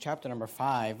chapter number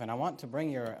 5, and I want to bring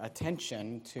your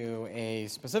attention to a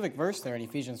specific verse there in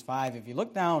Ephesians 5. If you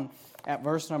look down at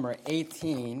verse number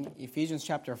 18, Ephesians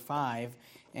chapter 5,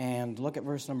 and look at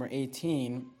verse number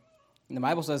 18, and the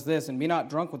Bible says this, "And be not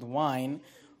drunk with wine,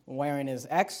 wherein is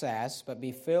excess, but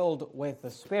be filled with the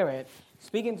Spirit,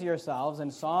 speaking to yourselves in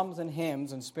psalms and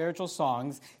hymns and spiritual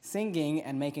songs, singing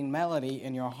and making melody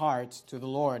in your hearts to the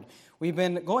Lord." We've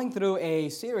been going through a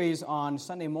series on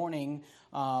Sunday morning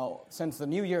since the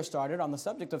new year started on the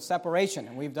subject of separation.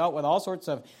 And we've dealt with all sorts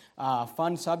of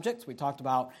fun subjects. We talked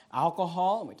about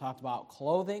alcohol, and we talked about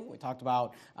clothing. We talked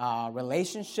about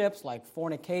relationships like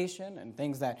fornication and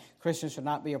things that Christians should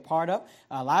not be a part of.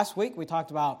 Last week, we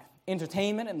talked about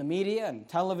entertainment and the media and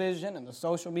television and the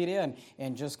social media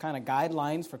and just kind of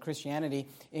guidelines for Christianity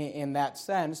in that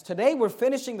sense. Today, we're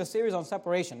finishing the series on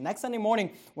separation. Next Sunday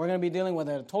morning, we're going to be dealing with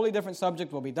a totally different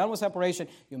subject. We'll be done with separation.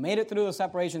 You made it through the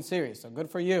separation series, so good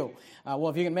for you. Well,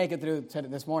 if you can make it through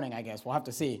this morning, I guess. We'll have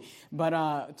to see.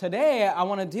 But today, I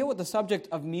want to deal with the subject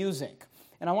of music.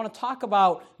 And I want to talk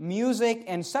about music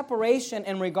and separation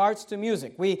in regards to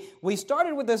music. We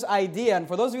started with this idea, and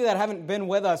for those of you that haven't been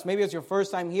with us, maybe it's your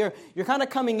first time here, you're kind of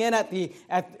coming in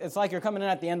it's like you're coming in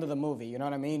at the end of the movie, you know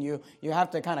what I mean? You have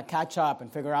to kind of catch up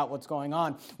and figure out what's going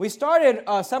on. We started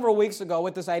several weeks ago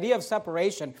with this idea of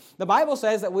separation. The Bible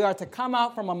says that we are to come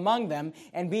out from among them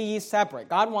and be ye separate.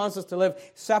 God wants us to live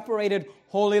separated,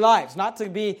 holy lives.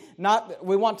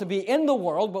 We want to be in the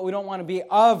world, but we don't want to be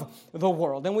of the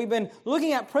world. And we've been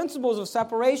looking at principles of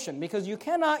separation because you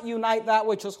cannot unite that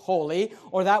which is holy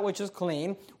or that which is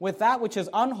clean with that which is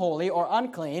unholy or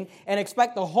unclean and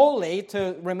expect the holy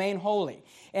to remain holy.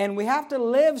 And we have to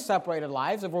live separated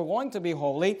lives if we're going to be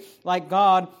holy like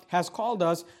God has called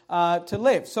us to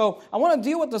live. So I want to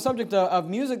deal with the subject of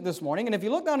music this morning. And if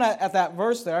you look down at that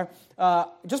verse there,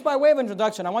 just by way of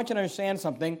introduction, I want you to understand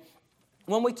something.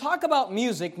 When we talk about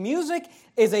music, music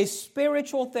is a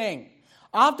spiritual thing.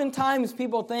 Oftentimes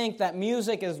people think that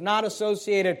music is not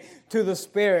associated to the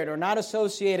Spirit or not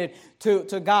associated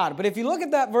to God. But if you look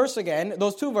at that verse again,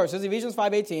 those two verses, Ephesians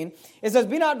 5:18, it says,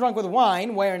 "Be not drunk with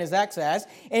wine, wherein is excess."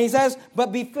 And he says,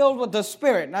 "But be filled with the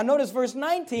Spirit." Now notice verse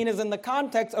 19 is in the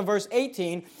context of verse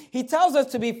 18. He tells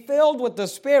us to be filled with the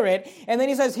Spirit. And then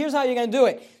he says, here's how you're going to do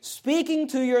it. "Speaking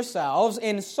to yourselves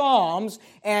in psalms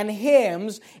and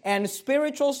hymns and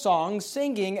spiritual songs,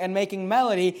 singing and making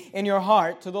melody in your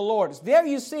heart to the Lord." So there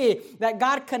you see that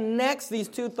God connects these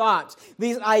two thoughts,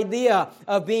 these idea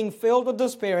of being filled with the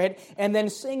Spirit and then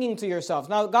singing to yourselves.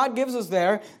 Now, God gives us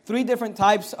there three different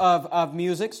types of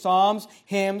music: psalms,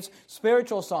 hymns,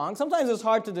 spiritual songs. Sometimes it's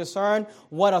hard to discern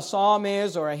what a psalm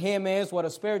is or a hymn is, what a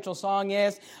spiritual song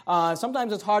is.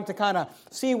 Sometimes it's hard to kind of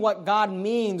see what God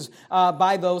means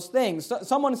by those things. So,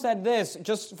 someone said this,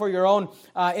 just for your own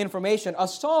information, a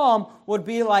psalm would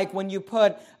be like when you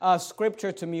put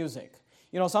scripture to music.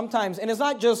 You know, sometimes, and it's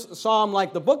not just psalm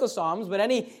like the book of Psalms, but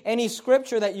any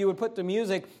scripture that you would put to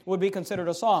music would be considered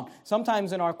a psalm.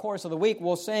 Sometimes in our course of the week,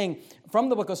 we'll sing from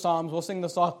the book of Psalms, we'll sing the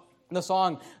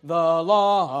song, "The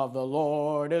law of the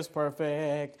Lord is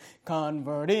perfect,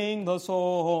 converting the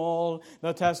soul.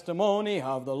 The testimony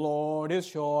of the Lord is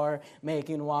sure,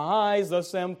 making wise the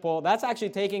simple." That's actually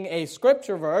taking a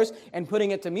scripture verse and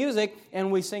putting it to music, and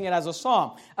we sing it as a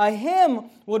psalm. A hymn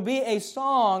would be a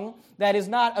song that is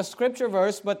not a scripture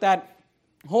verse, but that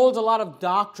holds a lot of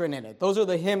doctrine in it. Those are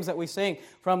the hymns that we sing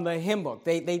from the hymn book.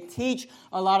 They teach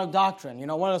a lot of doctrine. You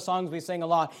know, one of the songs we sing a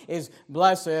lot is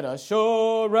 "Blessed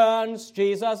assurance,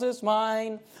 Jesus is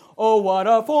mine. Oh, what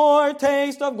a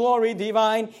foretaste of glory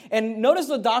divine." And notice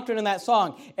the doctrine in that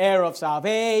song. "Heir of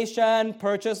salvation,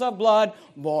 purchase of blood,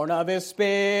 born of His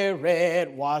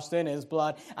Spirit, washed in His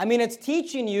blood." I mean, it's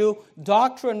teaching you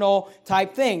doctrinal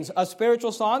type things. A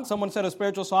spiritual song, someone said a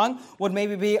spiritual song would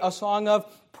maybe be a song of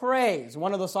praise.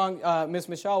 One of the songs Miss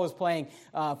Michelle was playing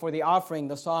for the offering,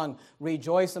 the song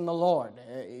 "Rejoice in the Lord."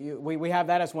 We have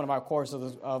that as one of our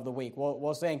courses of the week.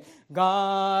 We'll sing,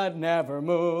 "God never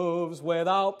moves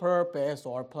without purpose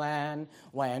or plan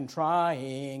when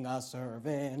trying a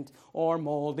servant or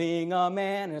molding a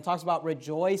man." And it talks about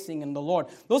rejoicing in the Lord.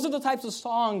 Those are the types of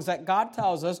songs that God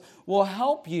tells us will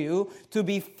help you to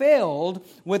be filled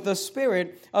with the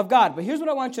Spirit of God. But here's what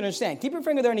I want you to understand. Keep your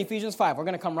finger there in Ephesians 5. We're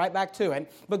going to come right back to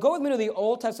it. But go with me to the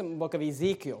Old Testament book of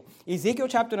Ezekiel. Ezekiel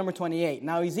chapter number 28.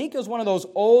 Now, Ezekiel is one of those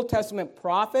Old Testament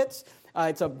prophets.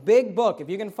 It's a big book. If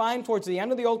you can find towards the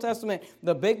end of the Old Testament,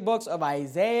 the big books of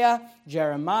Isaiah,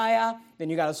 Jeremiah, then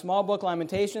you got a small book,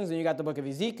 Lamentations, then you got the book of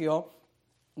Ezekiel.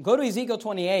 Go to Ezekiel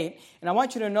 28, and I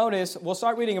want you to notice, we'll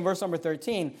start reading in verse number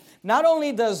 13. Not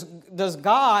only does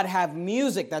God have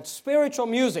music, that's spiritual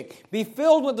music, be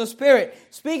filled with the Spirit,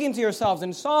 speaking to yourselves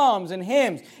in psalms and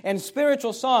hymns and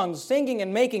spiritual songs, singing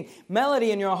and making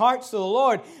melody in your hearts to the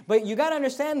Lord. But you got to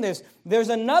understand this. There's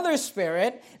another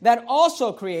spirit that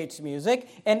also creates music,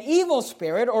 an evil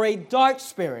spirit or a dark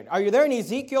spirit. Are you there in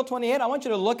Ezekiel 28? I want you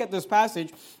to look at this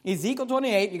passage. Ezekiel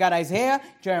 28, you got Isaiah,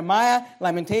 Jeremiah,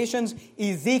 Lamentations,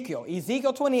 Ezekiel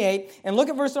 28, and look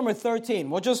at verse number 13.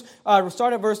 We'll just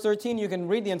start at verse 13. You can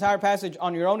read the entire passage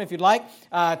on your own if you'd like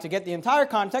to get the entire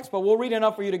context, but we'll read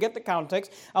enough for you to get the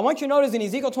context. I want you to notice in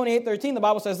Ezekiel 28:13, the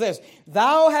Bible says this,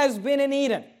 "Thou hast been in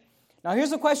Eden." Now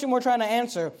here's the question we're trying to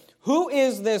answer. Who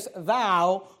is this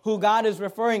thou who God is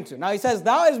referring to? Now he says,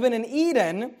 "Thou hast been in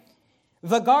Eden,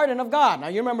 the garden of God." Now,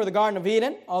 you remember the Garden of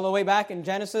Eden, all the way back in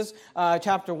Genesis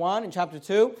chapter 1 and chapter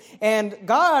 2. And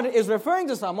God is referring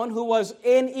to someone who was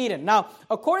in Eden. Now,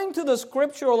 according to the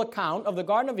scriptural account of the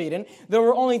Garden of Eden, there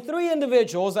were only 3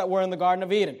 individuals that were in the Garden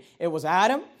of Eden. It was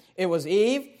Adam, it was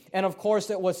Eve, and of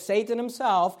course it was Satan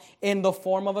himself in the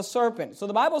form of a serpent. So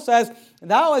the Bible says,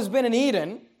 "Thou hast been in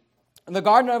Eden, the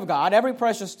garden of God, every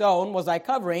precious stone was thy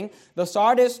covering, the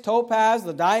sardius, topaz,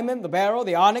 the diamond, the beryl,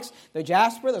 the onyx, the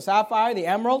jasper, the sapphire, the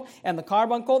emerald, and the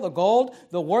carbuncle, the gold,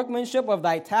 the workmanship of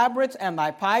thy tabrets and thy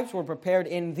pipes were prepared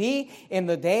in thee in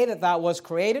the day that thou wast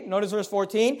created." Notice verse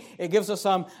 14. It gives us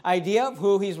some idea of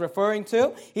who he's referring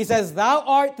to. He says, "Thou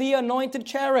art the anointed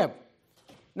cherub."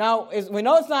 Now, we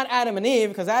know it's not Adam and Eve,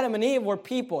 because Adam and Eve were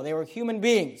people. They were human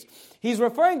beings. He's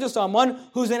referring to someone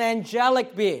who's an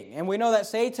angelic being. And we know that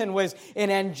Satan was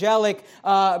an angelic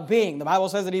being. The Bible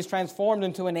says that he's transformed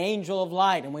into an angel of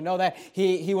light. And we know that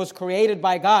he was created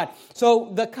by God. So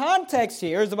the context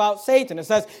here is about Satan. It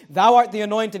says, "Thou art the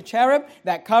anointed cherub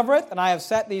that covereth, and I have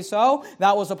set thee so.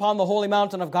 Thou was upon the holy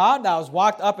mountain of God. Thou hast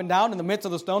walked up and down in the midst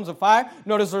of the stones of fire."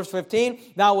 Notice verse 15.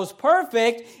 "Thou was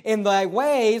perfect in thy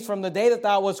ways from the day that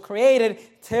thou was created,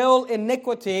 till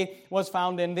iniquity was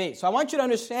found in thee." So I want you to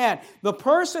understand, the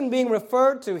person being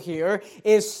referred to here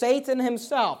is Satan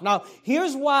himself. Now,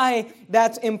 here's why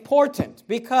that's important.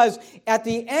 Because at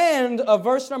the end of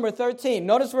verse number 13,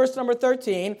 notice verse number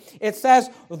 13, it says,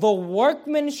 "The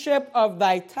workmanship of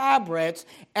thy tabrets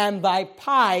and thy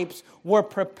pipes were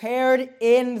prepared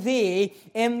in thee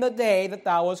in the day that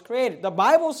thou was created." The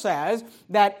Bible says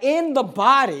that in the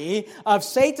body of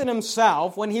Satan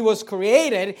himself, when he was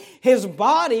created, his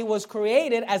body was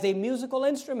created as a musical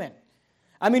instrument.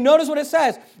 I mean, notice what it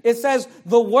says. It says,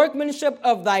 "The workmanship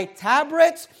of thy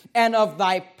tabrets and of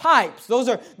thy pipes." Those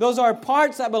are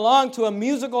parts that belong to a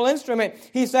musical instrument.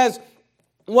 He says,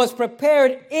 "was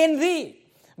prepared in thee."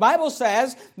 Bible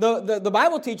says, the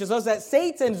Bible teaches us that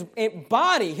Satan's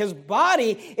body, his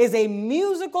body is a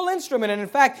musical instrument. And in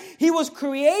fact, he was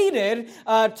created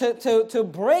to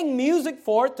bring music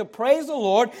forth, to praise the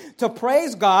Lord, to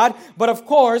praise God. But of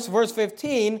course, verse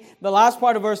 15, the last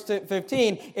part of verse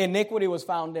 15, "iniquity was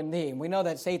found in thee." And we know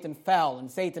that Satan fell and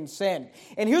Satan sinned.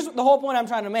 And here's the whole point I'm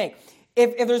trying to make.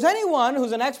 If there's anyone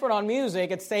who's an expert on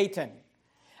music, it's Satan.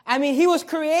 I mean, he was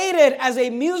created as a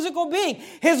musical being.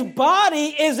 His body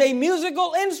is a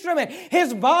musical instrument.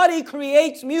 His body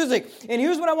creates music. And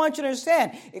here's what I want you to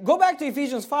understand. Go back to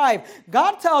Ephesians 5.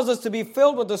 God tells us to be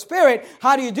filled with the Spirit.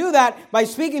 How do you do that? By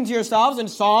speaking to yourselves in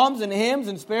psalms and hymns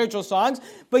and spiritual songs.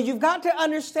 But you've got to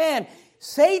understand,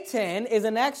 Satan is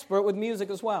an expert with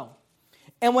music as well.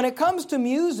 And when it comes to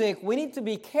music, we need to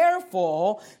be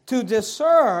careful to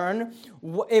discern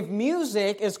if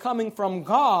music is coming from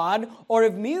God or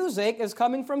if music is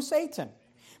coming from Satan.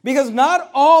 Because not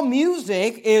all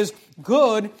music is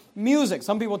good music.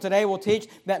 Some people today will teach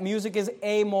that music is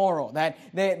amoral, that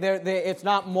it's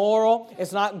not moral,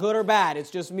 it's not good or bad,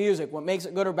 it's just music. What makes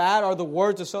it good or bad are the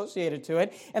words associated to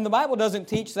it. And the Bible doesn't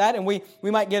teach that, and we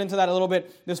might get into that a little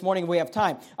bit this morning if we have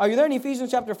time. Are you there in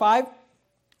Ephesians chapter 5?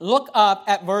 Look up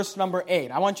at verse number 8.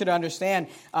 I want you to understand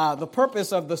the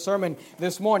purpose of the sermon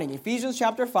this morning. Ephesians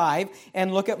chapter 5,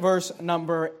 and look at verse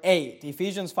number 8.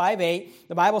 Ephesians 5:8,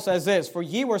 the Bible says this, "For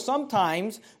ye were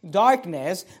sometimes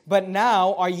darkness, but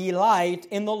now are ye light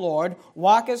in the Lord.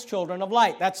 Walk as children of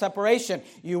light." That's separation.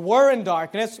 You were in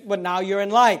darkness, but now you're in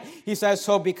light. He says,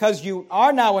 so because you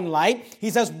are now in light,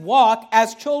 he says, walk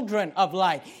as children of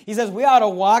light. He says, we ought to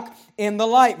walk in the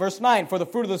light. Verse 9, "For the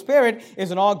fruit of the Spirit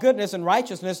is in all goodness and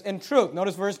righteousness and truth."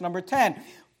 Notice verse number 10,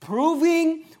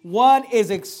 "Proving what is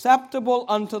acceptable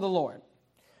unto the Lord."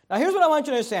 Now here's what I want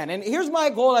you to understand, and here's my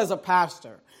goal as a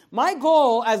pastor. My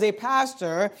goal as a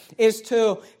pastor is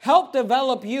to help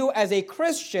develop you as a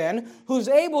Christian who's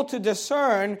able to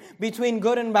discern between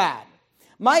good and bad.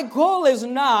 My goal is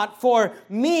not for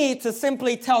me to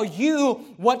simply tell you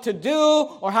what to do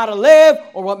or how to live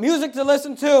or what music to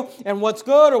listen to and what's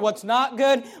good or what's not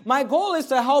good. My goal is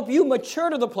to help you mature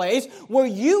to the place where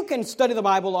you can study the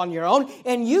Bible on your own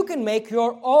and you can make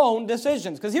your own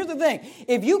decisions. Because here's the thing.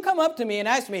 If you come up to me and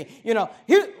ask me,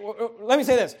 let me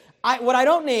say this. What I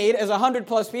don't need is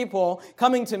 100+ people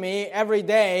coming to me every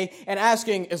day and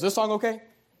asking, is this song okay?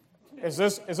 Is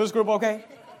this group okay?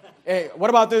 Hey, what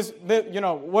about this?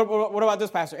 What about this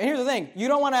pastor? And here's the thing: you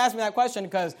don't want to ask me that question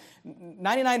because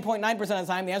 99.9% of the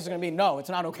time the answer is going to be no.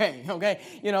 It's not okay. Okay,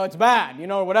 it's bad.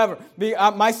 Or whatever.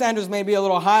 My standards may be a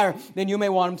little higher than you may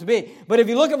want them to be. But if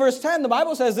you look at verse 10, the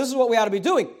Bible says this is what we ought to be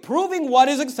doing: proving what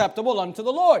is acceptable unto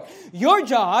the Lord. Your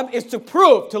job is to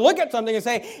prove, to look at something and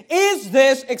say, is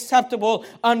this acceptable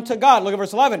unto God? Look at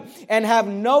verse 11. And have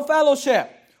no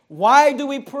fellowship. Why do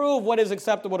we prove what is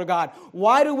acceptable to God?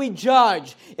 Why do we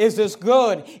judge? Is this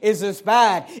good? Is this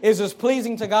bad? Is this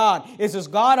pleasing to God? Is this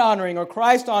God-honoring or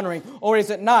Christ-honoring? Or is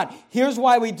it not? Here's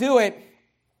why we do it: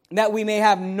 that we may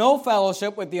have no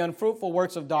fellowship with the unfruitful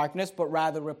works of darkness, but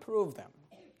rather reprove them.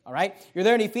 All right? You're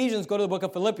there in Ephesians, go to the book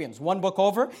of Philippians. One book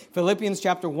over, Philippians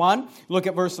chapter 1, look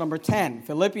at verse number 10.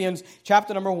 Philippians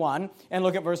chapter number 1, and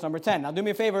look at verse number 10. Now do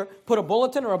me a favor, put a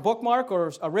bulletin or a bookmark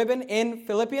or a ribbon in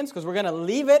Philippians, because we're going to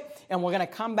leave it and we're going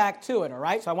to come back to it, all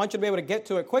right? So I want you to be able to get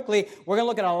to it quickly. We're going to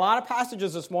look at a lot of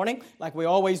passages this morning, like we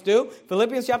always do.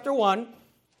 Philippians chapter 1,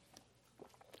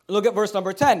 look at verse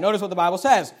number 10. Notice what the Bible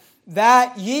says.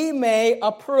 That ye may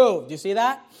approve. Do you see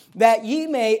that? That ye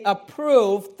may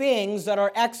approve things that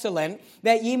are excellent,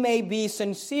 that ye may be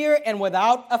sincere and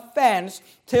without offense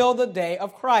till the day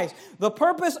of Christ. The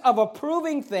purpose of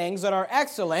approving things that are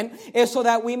excellent is so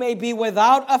that we may be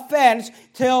without offense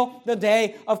till the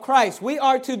day of Christ. We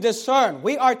are to discern.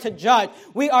 We are to judge.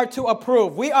 We are to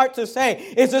approve. We are to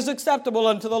say, is this acceptable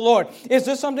unto the Lord? Is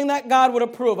this something that God would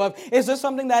approve of? Is this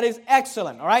something that is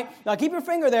excellent? All right? Now keep your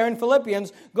finger there in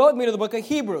Philippians. Go with me to the book of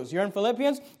Hebrews. You're in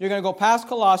Philippians. You're going to go past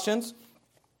Colossians,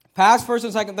 past 1st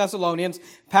and 2nd Thessalonians,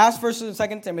 past 1st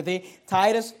and 2nd Timothy,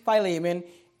 Titus, Philemon,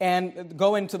 and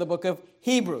go into the book of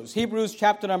Hebrews. Hebrews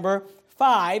chapter number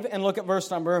 5, and look at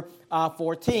verse number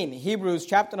 14. Hebrews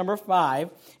chapter number 5,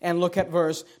 and look at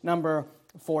verse number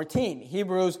 14.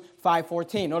 Hebrews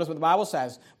 5:14. Notice what the Bible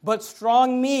says. But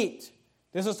strong meat.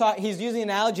 He's using the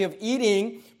analogy of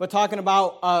eating, but talking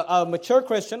about a mature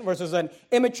Christian versus an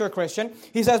immature Christian.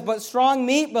 He says, but strong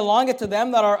meat belongeth to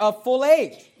them that are of full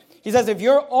age. He says, if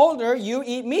you're older, you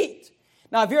eat meat.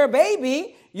 Now, if you're a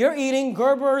baby, you're eating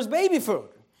Gerber's baby food.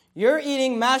 You're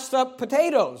eating mashed up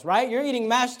potatoes, right? You're eating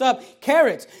mashed up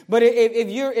carrots. But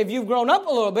if you've grown up a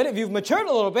little bit, if you've matured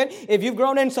a little bit, if you've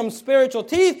grown in some spiritual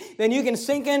teeth, then you can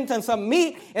sink into some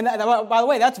meat. And by the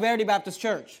way, that's Verity Baptist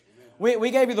Church.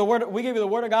 We gave you the word. We gave you the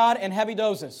word of God in heavy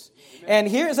doses. And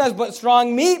here it says, "But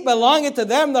strong meat belongeth to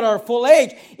them that are full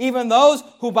age, even those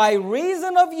who by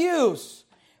reason of use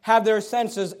have their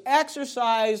senses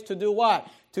exercised to do what?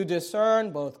 To discern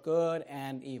both good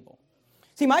and evil."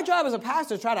 See, my job as a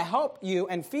pastor is to try to help you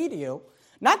and feed you,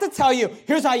 not to tell you,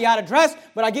 here's how you ought to dress,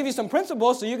 but I give you some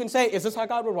principles so you can say, is this how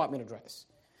God would want me to dress?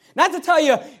 Not to tell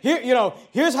you,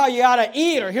 here's how you ought to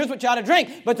eat or here's what you ought to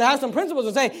drink, but to have some principles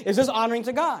and say, is this honoring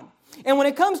to God? And when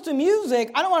it comes to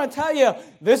music, I don't want to tell you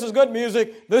this is good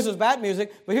music, this is bad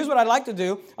music, but here's what I'd like to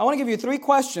do. I want to give you 3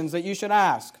 questions that you should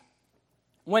ask.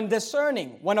 When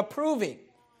discerning, when approving,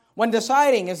 when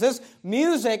deciding, is this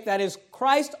music that is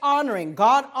Christ-honoring,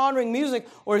 God-honoring music,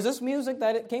 or is this music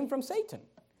that it came from Satan?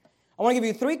 I want to give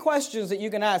you 3 questions that you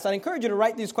can ask. I encourage you to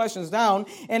write these questions down.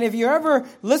 And if you're ever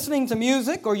listening to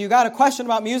music or you got a question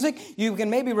about music, you can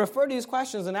maybe refer to these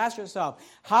questions and ask yourself,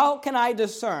 how can I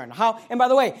discern? And by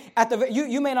the way,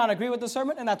 you may not agree with the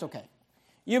sermon, and that's okay.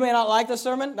 You may not like the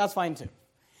sermon, that's fine too.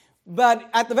 But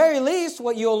at the very least,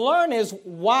 what you'll learn is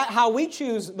how we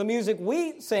choose the music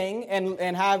we sing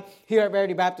and have here at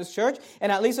Verity Baptist Church.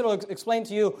 And at least it'll explain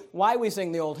to you why we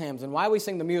sing the old hymns and why we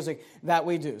sing the music that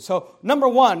we do. So, number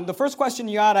 1, the first question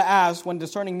you ought to ask when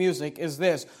discerning music is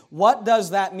this: what does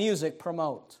that music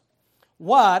promote?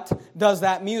 What does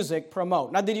that music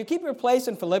promote? Now, did you keep your place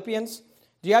in Philippians?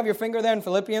 Do you have your finger there in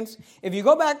Philippians? If you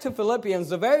go back to Philippians,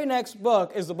 the very next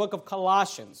book is the book of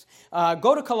Colossians.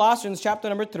 Go to Colossians chapter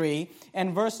number 3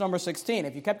 and verse number 16.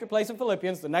 If you kept your place in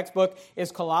Philippians, the next book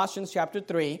is Colossians chapter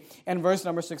 3 and verse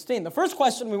number 16. The first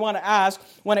question we want to ask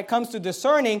when it comes to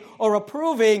discerning or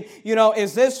approving,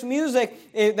 is this music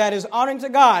that is honoring to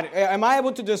God? Am I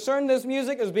able to discern this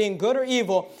music as being good or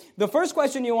evil? The first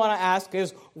question you want to ask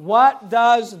is, what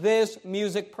does this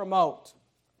music promote?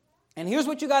 And here's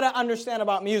what you got to understand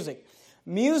about music.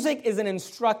 Music is an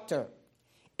instructor.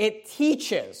 It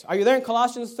teaches. Are you there in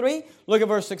Colossians 3? Look at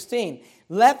verse 16.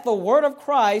 Let the word of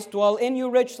Christ dwell in you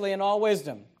richly in all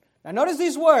wisdom. Now notice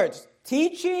these words,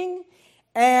 teaching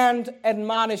and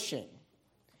admonishing.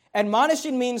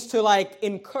 Admonishing means to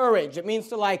encourage. It means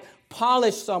to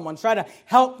polish someone, try to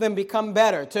help them become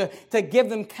better, to give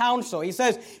them counsel. He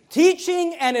says,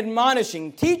 teaching and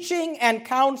admonishing, teaching and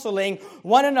counseling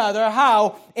one another,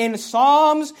 how? In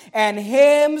psalms and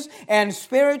hymns and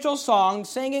spiritual songs,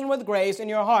 singing with grace in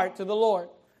your heart to the Lord.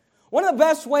 One of the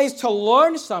best ways to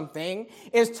learn something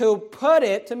is to put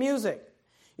it to music.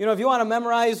 You know, if you want to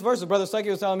memorize verses, Brother Stuckey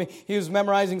was telling me he was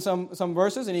memorizing some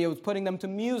verses and he was putting them to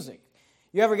music.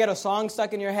 You ever get a song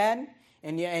stuck in your head?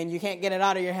 And you can't get it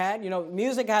out of your head. You know,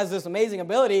 music has this amazing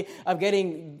ability of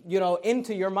getting,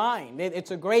 into your mind. It's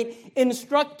a great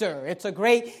instructor. It's a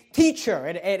great teacher.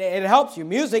 It helps you.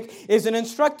 Music is an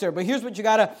instructor. But here's what you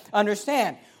got to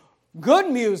understand. Good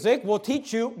music will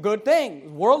teach you good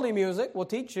things. Worldly music will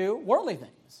teach you worldly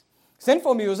things.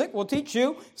 Sinful music will teach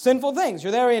you sinful things.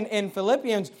 You're there in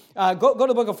Philippians. Go to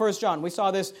the book of 1 John. We saw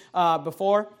this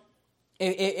before.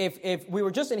 If we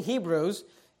were just in Hebrews,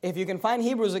 if you can find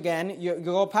Hebrews again, you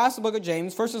go past the book of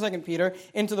James, 1st and 2nd Peter,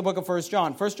 into the book of 1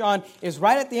 John. 1 John is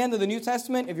right at the end of the New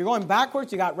Testament. If you're going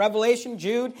backwards, you got Revelation,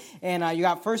 Jude, and you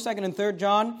got 1st, 2nd, and 3rd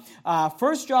John.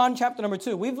 1 John chapter number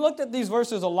 2. We've looked at these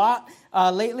verses a lot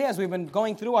lately as we've been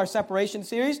going through our separation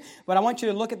series, but I want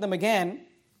you to look at them again.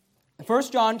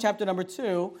 1 John chapter number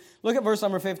 2, look at verse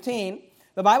number 15.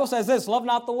 The Bible says this, love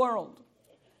not the world,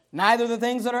 neither the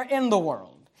things that are in the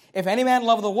world. If any man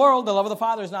love the world, the love of the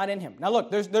Father is not in him. Now look,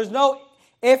 there's no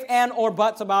if, and, or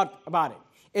buts about it.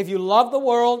 If you love the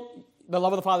world, the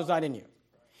love of the Father is not in you.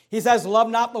 He says, love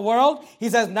not the world. He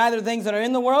says, neither the things that are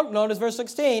in the world. Notice verse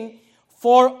 16.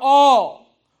 For all.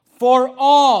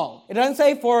 It doesn't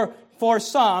say for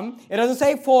some. It doesn't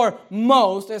say for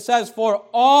most. It says for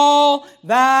all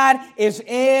that is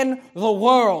in the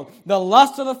world. The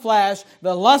lust of the flesh,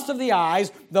 the lust of the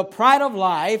eyes, the pride of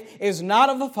life is not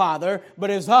of the Father,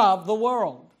 but is of the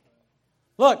world.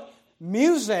 Look,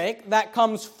 music that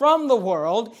comes from the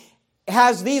world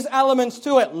has these elements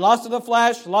to it. Lust of the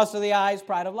flesh, lust of the eyes,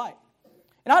 pride of life.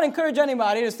 And I'd encourage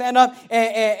anybody to stand up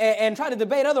and try to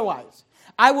debate otherwise.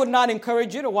 I would not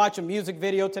encourage you to watch a music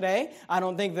video today. I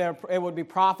don't think it would be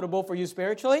profitable for you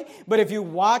spiritually. But if you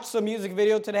watch some music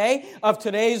video today of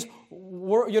today's,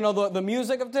 the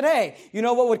music of today, you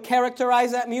know what would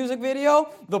characterize that music video?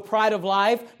 The pride of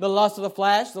life, the lust of the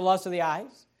flesh, the lust of the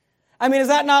eyes. I mean, is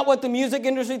that not what the music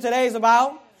industry today is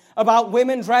about? About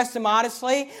women dressed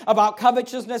immodestly, about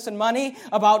covetousness and money,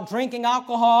 about drinking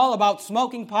alcohol, about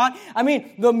smoking pot. I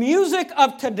mean, the music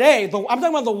of today, I'm talking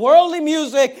about the worldly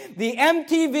music, the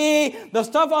MTV, the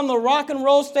stuff on the rock and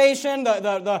roll station,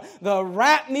 the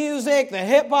rap music, the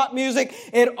hip-hop music,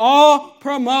 it all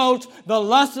promotes the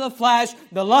lust of the flesh,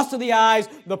 the lust of the eyes,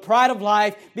 the pride of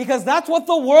life, because that's what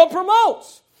the world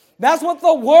promotes. That's what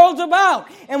the world's about.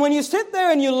 And when you sit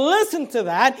there and you listen to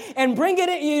that and bring it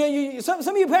in, some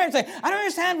of you parents say, I don't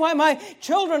understand why my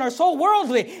children are so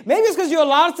worldly. Maybe it's because you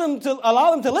allow them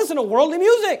to listen to worldly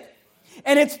music.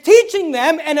 And it's teaching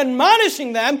them and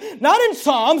admonishing them, not in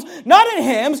psalms, not in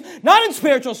hymns, not in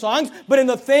spiritual songs, but in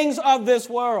the things of this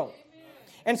world.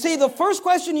 And see, the first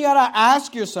question you got to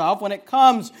ask yourself when it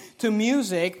comes to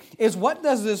music is, what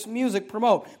does this music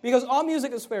promote? Because all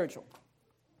music is spiritual.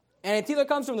 And it either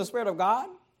comes from the Spirit of God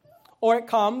or it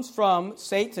comes from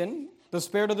Satan, the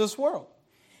spirit of this world.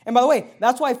 And by the way,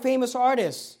 that's why famous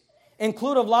artists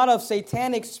include a lot of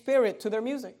satanic spirit to their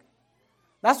music.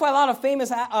 That's why a lot of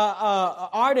famous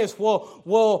artists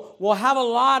will have a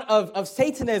lot of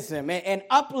Satanism and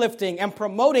uplifting and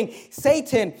promoting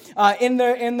Satan in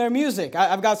their music.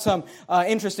 I've got some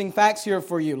interesting facts here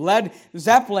for you. Led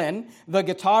Zeppelin's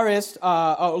guitarist,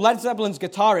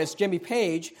 Jimmy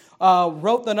Page,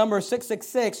 wrote the number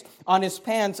 666 on his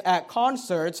pants at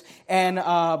concerts and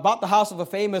bought the house of a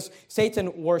famous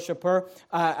Satan worshiper,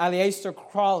 Aleister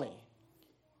Crowley.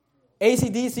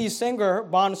 AC/DC singer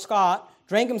Bon Scott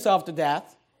drank himself to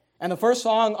death, and the first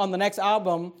song on the next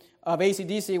album of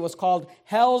AC/DC was called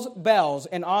Hell's Bells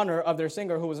in honor of their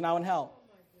singer who was now in hell.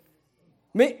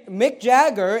 Mick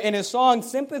Jagger, in his song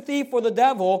Sympathy for the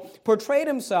Devil, portrayed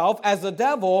himself as the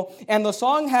devil, and the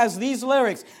song has these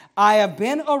lyrics: I have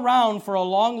been around for a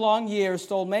long, long year,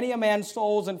 stole many a man's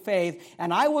souls and faith,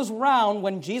 and I was round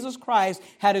when Jesus Christ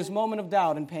had his moment of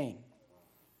doubt and pain.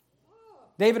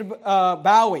 David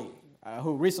Bowie,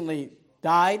 who recently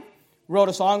died, wrote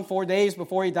a song 4 days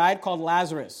before he died called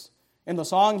Lazarus. In the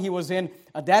song, he was in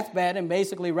a deathbed and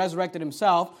basically resurrected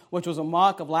himself, which was a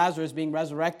mock of Lazarus being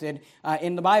resurrected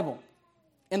in the Bible.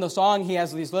 In the song, he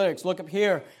has these lyrics: look up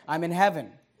here, I'm in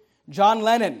heaven. John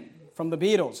Lennon from the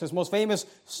Beatles, his most famous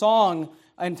song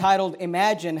entitled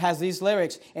Imagine has these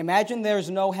lyrics. Imagine there's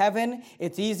no heaven.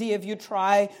 It's easy if you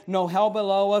try. No hell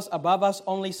below us. Above us,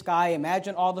 only sky.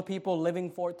 Imagine all the people living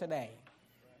for today.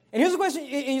 And here's the question.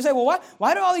 You say, well,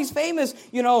 why do all these famous,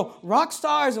 rock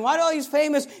stars and why do all these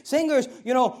famous singers,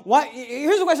 here's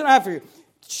the question I have for you.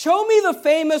 Show me the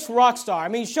famous rock star.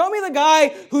 Show me the guy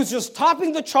who's just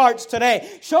topping the charts today.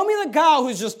 Show me the gal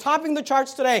who's just topping the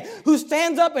charts today, who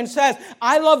stands up and says,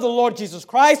 I love the Lord Jesus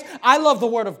Christ. I love the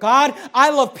Word of God.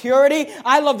 I love purity.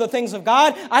 I love the things of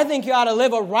God. I think you ought to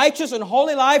live a righteous and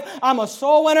holy life. I'm a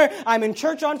soul winner. I'm in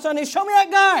church on Sunday. Show me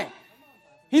that guy.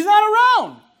 He's not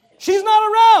around. She's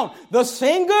not around. The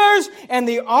singers and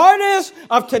the artists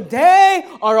of today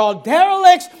are all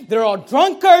derelicts. They're all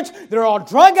drunkards. They're all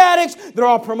drug addicts. They're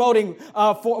all promoting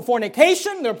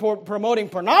fornication. They're promoting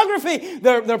pornography.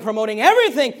 They're promoting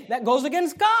everything that goes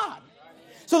against God.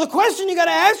 So the question you got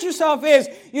to ask yourself is,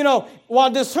 while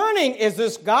discerning, is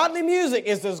this godly music?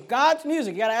 Is this God's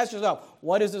music? You got to ask yourself,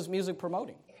 what is this music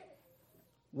promoting?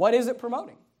 What is it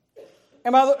promoting?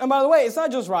 And by the way, it's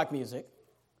not just rock music.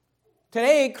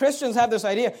 Today, Christians have this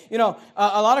idea,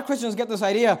 a lot of Christians get this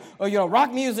idea,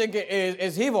 rock music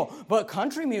is evil, but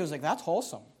country music, that's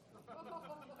wholesome.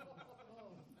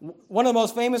 One of the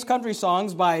most famous country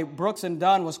songs by Brooks and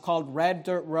Dunn was called Red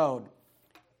Dirt Road.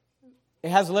 It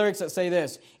has lyrics that say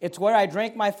this, it's where I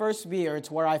drank my first beer, it's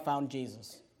where I found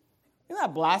Jesus. Isn't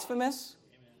that blasphemous?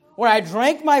 Where I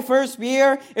drank my first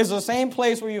beer is the same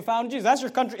place where you found Jesus.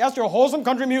 That's your wholesome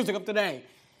country music of today.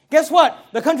 Guess what?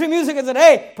 The country music of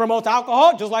today promotes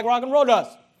alcohol just like rock and roll does.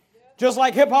 Just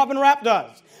like hip hop and rap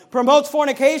does. Promotes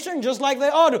fornication just like they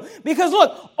all do. Because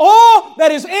look, all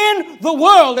that is in the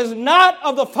world is not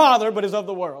of the Father, but is of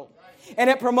the world. And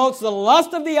it promotes the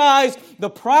lust of the eyes, the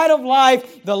pride of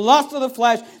life, the lust of the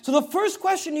flesh. So the first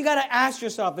question you got to ask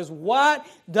yourself is, what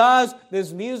does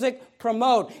this music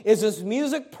promote? Is this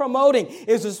music promoting?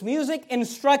 Is this music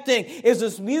instructing? Is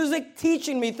this music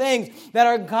teaching me things that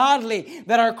are godly,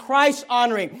 that are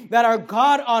Christ-honoring, that are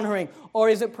God-honoring? Or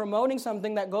is it promoting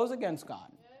something that goes against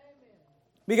God?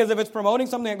 Because if it's promoting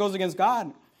something that goes against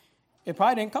God, it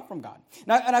probably didn't come from God.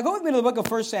 Now go with me to the book of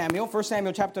 1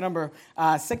 Samuel chapter number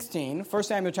 16. 1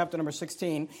 Samuel chapter number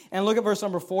 16, and look at verse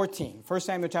number 14. 1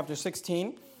 Samuel chapter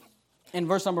 16 and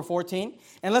verse number 14.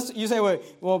 And you say,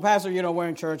 well, Pastor, we're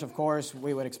in church, of course.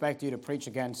 We would expect you to preach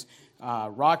against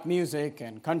rock music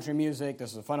and country music.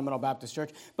 This is a fundamental Baptist church.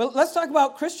 But let's talk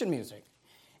about Christian music,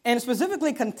 and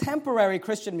specifically contemporary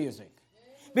Christian music.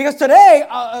 Because today,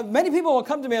 many people will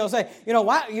come to me and they'll say,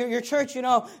 why, your church,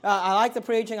 I like the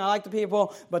preaching, I like the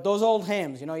people, but those old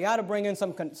hymns, you got to bring in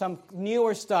some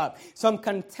newer stuff, some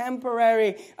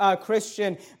contemporary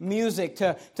Christian music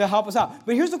to help us out.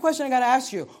 But here's the question I got to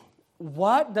ask you.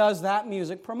 What does that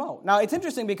music promote? Now, it's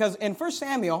interesting because in 1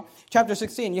 Samuel chapter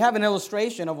 16, you have an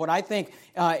illustration of what I think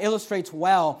illustrates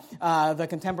well the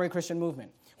contemporary Christian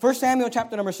movement. 1 Samuel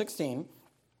chapter number 16,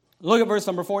 look at verse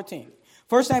number 14.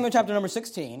 1 Samuel chapter number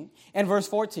 16 and verse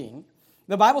 14,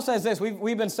 the Bible says this.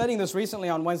 We've been studying this recently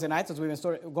on Wednesday nights as we've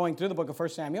been going through the book of 1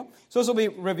 Samuel. So this will be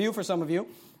review for some of you.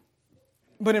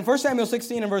 But in 1 Samuel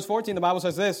 16 and verse 14, the Bible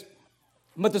says this.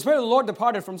 But the Spirit of the Lord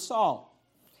departed from Saul,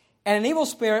 and an evil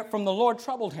spirit from the Lord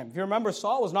troubled him. If you remember,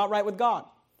 Saul was not right with God.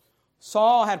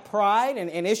 Saul had pride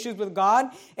and issues with God,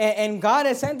 and God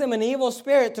had sent him an evil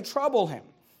spirit to trouble him.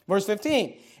 Verse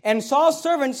 15. And Saul's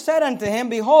servant said unto him,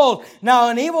 Behold, now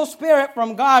an evil spirit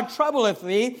from God troubleth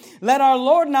thee. Let our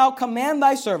Lord now command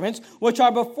thy servants, which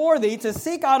are before thee, to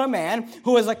seek out a man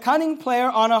who is a cunning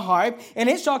player on a harp. And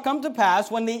it shall come to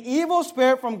pass, when the evil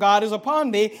spirit from God is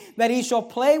upon thee, that he shall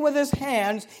play with his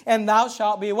hands, and thou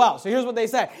shalt be well. So here's what they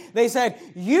said. They said,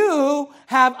 you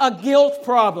have a guilt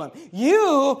problem.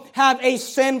 You have a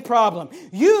sin problem.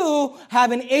 You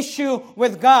have an issue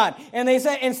with God. And they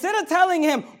said, instead of telling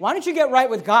him, why don't you get right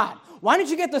with God? Why don't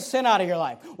you get the sin out of your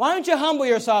life? Why don't you humble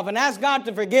yourself and ask God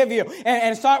to forgive you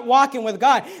and start walking with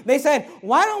God? They said,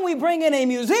 why don't we bring in a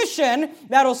musician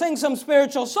that'll sing some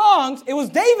spiritual songs? It was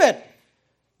David,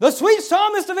 the sweet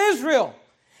psalmist of Israel.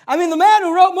 The man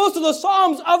who wrote most of the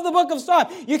Psalms of the book of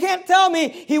Psalms. You can't tell me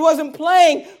he wasn't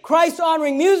playing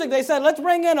Christ-honoring music. They said, let's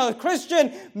bring in a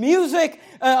Christian music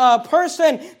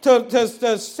person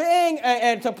to sing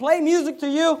and to play music to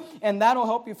you, and that'll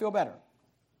help you feel better.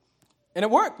 And it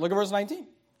worked. Look at verse 19.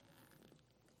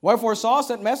 Wherefore Saul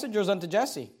sent messengers unto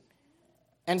Jesse,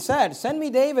 and said, Send me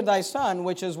David thy son,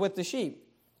 which is with the sheep.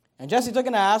 And Jesse took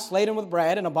an ass laden with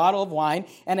bread, and a bottle of wine,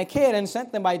 and a kid, and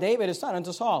sent them by David his son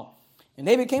unto Saul. And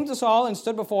David came to Saul, and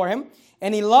stood before him,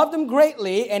 and he loved him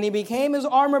greatly, and he became his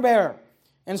armor bearer.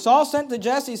 And Saul sent to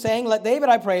Jesse, saying, Let David,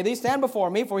 I pray thee, stand before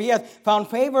me, for he hath found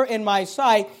favor in my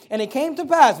sight. And it came to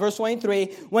pass, verse 23,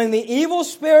 when the evil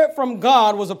spirit from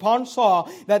God was upon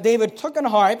Saul, that David took an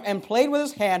harp and played with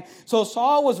his hand. So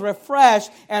Saul was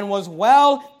refreshed and was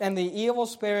well, and the evil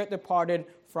spirit departed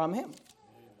from him.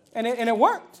 And it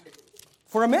worked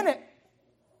for a minute.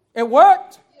 It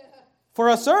worked for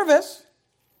a service.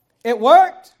 It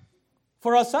worked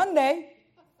for a Sunday.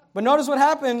 But notice what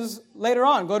happens later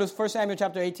on. Go to 1 Samuel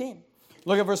chapter 18.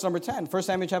 Look at verse number 10. 1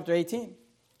 Samuel chapter 18.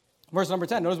 Verse number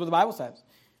 10. Notice what the Bible says.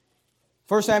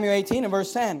 1 Samuel 18 and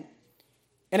verse 10.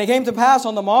 And it came to pass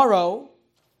on the morrow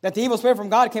that the evil spirit from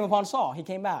God came upon Saul. He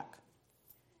came back.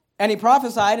 And he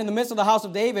prophesied in the midst of the house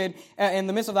of David, in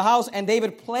the midst of the house, and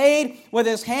David played with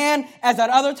his hand as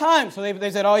at other times. So they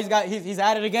said, oh, he's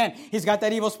at it again. He's got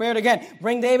that evil spirit again.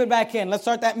 Bring David back in. Let's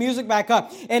start that music back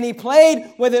up. And he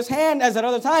played with his hand as at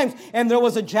other times. And there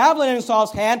was a javelin in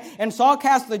Saul's hand, and Saul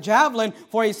cast the javelin,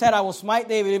 for he said, I will smite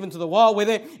David even to the wall with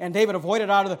it. And David avoided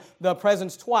out of the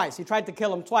presence twice. He tried to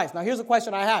kill him twice. Now here's a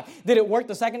question I have. Did it work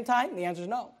the second time? The answer is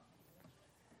no.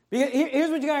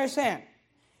 Here's what you got to understand.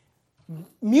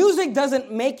 Music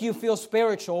doesn't make you feel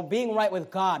spiritual. Being right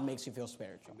with God makes you feel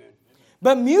spiritual.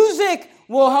 But music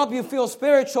will help you feel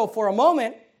spiritual for a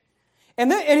moment.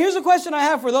 And here's a question I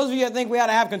have for those of you that think we ought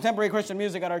to have contemporary Christian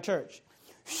music at our church.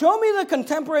 Show me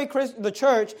the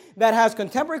church that has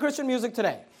contemporary Christian music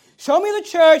today. Show me the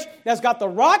church that's got the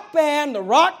rock band, the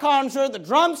rock concert, the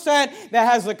drum set,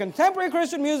 that has the contemporary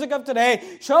Christian music of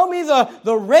today. Show me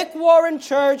the Rick Warren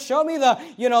church. Show me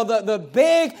the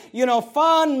big,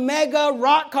 fun, mega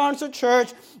rock concert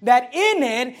church that in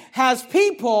it has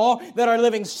people that are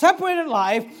living separated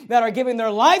life, that are giving their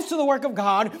lives to the work of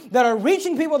God, that are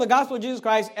reaching people with the gospel of Jesus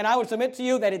Christ. And I would submit to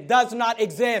you that it does not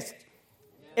exist.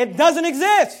 It doesn't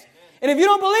exist. And if you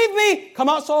don't believe me, come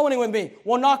out soul winning with me.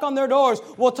 We'll knock on their doors.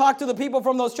 We'll talk to the people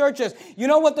from those churches. You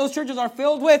know what those churches are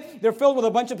filled with? They're filled with a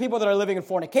bunch of people that are living in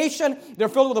fornication. They're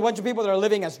filled with a bunch of people that are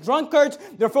living as drunkards.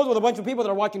 They're filled with a bunch of people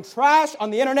that are watching trash on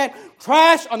the internet,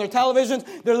 trash on their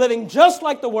televisions. They're living just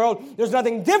like the world. There's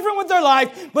nothing different with their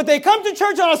life, but they come to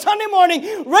church on a Sunday morning,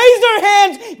 raise their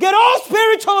hands, get all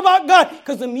spiritual about God,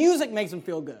 because the music makes them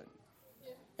feel good.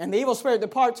 And the evil spirit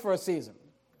departs for a season.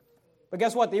 But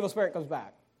guess what? The evil spirit comes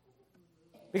back.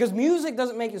 Because music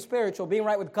doesn't make you spiritual. Being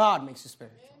right with God makes you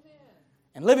spiritual.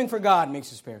 And living for God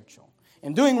makes you spiritual.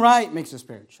 And doing right makes you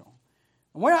spiritual.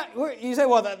 And you say,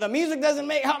 well, the music doesn't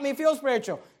help me feel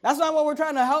spiritual. That's not what we're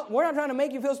trying to help. We're not trying to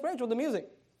make you feel spiritual with the music.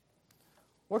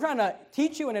 We're trying to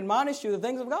teach you and admonish you the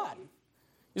things of God.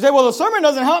 You say, well, the sermon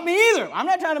doesn't help me either. I'm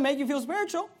not trying to make you feel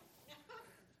spiritual.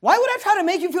 Why would I try to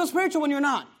make you feel spiritual when you're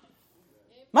not?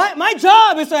 My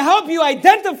job is to help you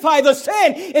identify the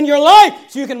sin in your life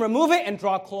so you can remove it and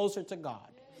draw closer to God.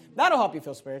 That'll help you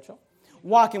feel spiritual.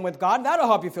 Walking with God, that'll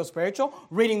help you feel spiritual.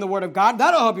 Reading the Word of God,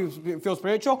 that'll help you feel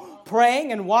spiritual.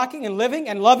 Praying and walking and living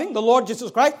and loving the Lord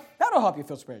Jesus Christ, that'll help you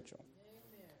feel spiritual.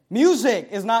 Music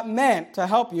is not meant to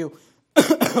help you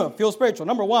feel spiritual.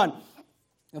 Number one,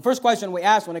 the first question we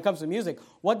ask when it comes to music,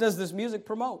 what does this music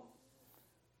promote?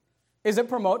 Is it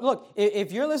promote? Look,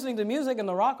 if you're listening to music and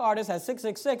the rock artist has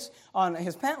 666 on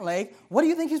his pant leg, what do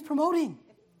you think he's promoting?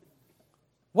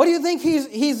 What do you think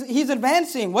he's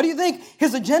advancing? What do you think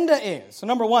his agenda is? So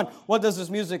number one, what does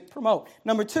this music promote?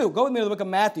 Number two, go with me to the book of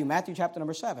Matthew, Matthew chapter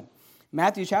number 7.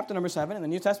 Matthew chapter number 7. In the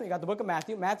New Testament, you got the book of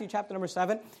Matthew, Matthew chapter number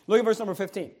 7. Look at verse number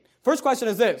 15. First question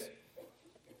is this.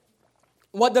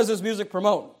 What does this music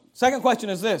promote? Second question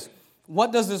is this.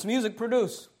 What does this music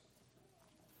produce?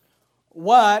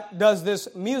 What does this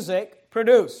music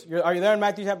produce? Are you there in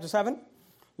Matthew chapter 7?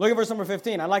 Look at verse number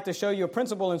 15. I'd like to show you a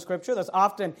principle in Scripture that's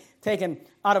often taken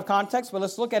out of context, but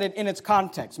let's look at it in its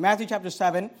context. Matthew chapter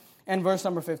 7 and verse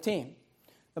number 15.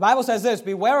 The Bible says this,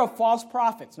 beware of false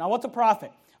prophets. Now, what's a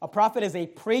prophet? A prophet is a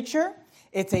preacher.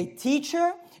 It's a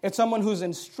teacher. It's someone who's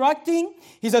instructing.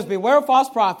 He says, beware of false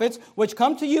prophets, which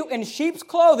come to you in sheep's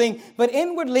clothing, but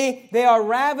inwardly they are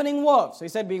ravening wolves. So he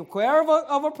said, beware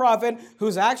of a prophet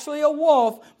who's actually a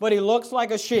wolf, but he looks like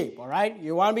a sheep. All right?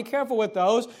 You want to be careful with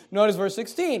those. Notice verse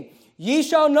 16. Ye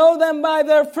shall know them by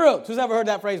their fruits. Who's ever heard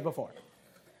that phrase before?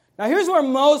 Now here's where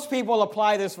most people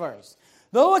apply this verse.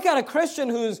 They'll look at a Christian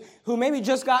who maybe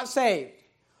just got saved.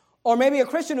 Or maybe a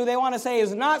Christian who they want to say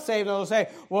is not saved, and they'll say,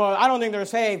 well, I don't think they're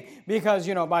saved because,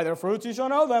 by their fruits you shall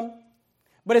know them.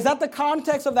 But is that the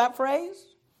context of that phrase?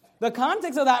 The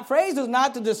context of that phrase is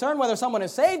not to discern whether someone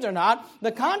is saved or not.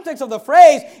 The context of the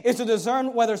phrase is to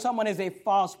discern whether someone is a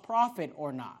false prophet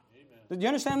or not. Amen. Do you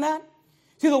understand that?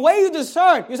 See, the way you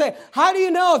discern, you say, how do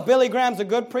you know if Billy Graham's a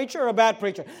good preacher or a bad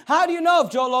preacher? How do you know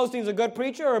if Joel Osteen's a good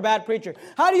preacher or a bad preacher?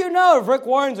 How do you know if Rick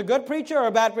Warren's a good preacher or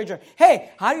a bad preacher?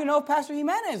 Hey, how do you know if Pastor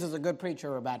Jimenez is a good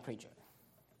preacher or a bad preacher?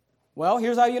 Well,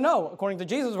 here's how you know. According to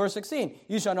Jesus, verse 16,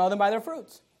 you shall know them by their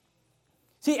fruits.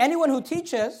 See, anyone who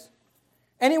teaches,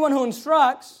 anyone who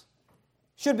instructs,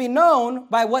 should be known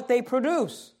by what they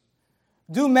produce.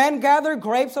 Do men gather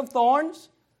grapes of thorns?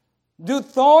 Do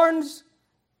thorns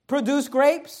produce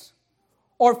grapes?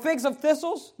 Or figs of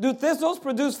thistles? Do thistles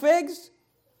produce figs?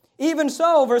 Even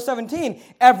so, verse 17,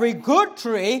 every good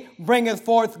tree bringeth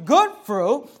forth good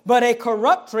fruit, but a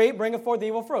corrupt tree bringeth forth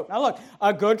evil fruit. Now look,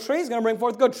 a good tree is going to bring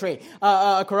forth good tree.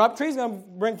 A corrupt tree is going to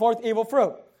bring forth evil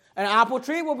fruit. An apple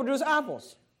tree will produce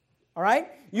apples. All right?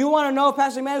 You want to know if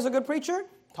Pastor Man is a good preacher?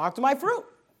 Talk to my fruit.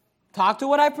 Talk to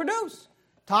what I produce.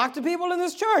 Talk to people in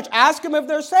this church. Ask them if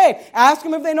they're saved. Ask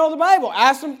them if they know the Bible.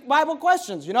 Ask them Bible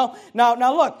questions, you know. Now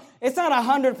look, it's not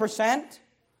 100%.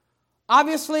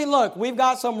 Obviously, look, we've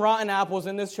got some rotten apples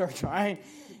in this church, right?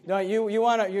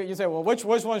 You say, well, which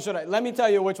one should I? Let me tell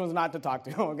you which ones not to talk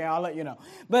to. Okay, I'll let you know.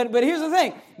 But here's the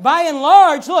thing. By and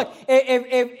large, look,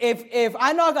 if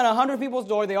I knock on 100 people's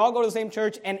door, they all go to the same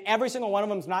church, and every single one of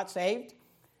them is not saved,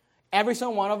 every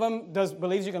single one of them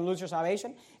believes you can lose your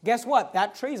salvation, guess what?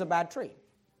 That tree is a bad tree.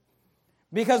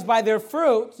 Because by their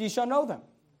fruits you shall know them.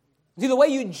 See, the way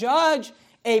you judge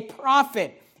a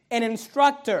prophet, an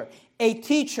instructor, a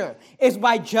teacher, is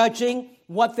by judging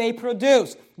what they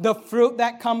produce, the fruit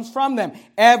that comes from them.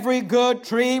 Every good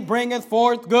tree bringeth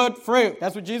forth good fruit.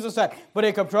 That's what Jesus said. But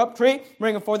a corrupt tree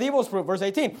bringeth forth evil fruit. Verse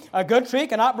 18, a good tree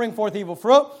cannot bring forth evil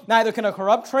fruit, neither can a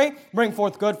corrupt tree bring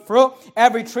forth good fruit.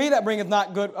 Every tree that bringeth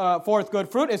not forth good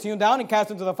fruit is hewn down and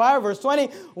cast into the fire. Verse 20,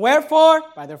 wherefore,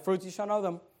 by their fruits you shall know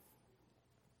them.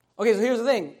 Okay, so here's the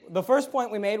thing. The first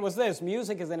point we made was this.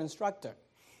 Music is an instructor,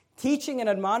 teaching and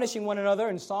admonishing one another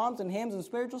in psalms and hymns and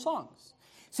spiritual songs.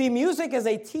 See, music is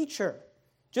a teacher,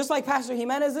 just like Pastor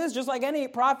Jimenez is, just like any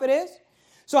prophet is.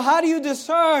 So how do you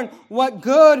discern what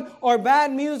good or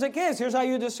bad music is? Here's how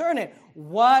you discern it.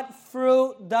 What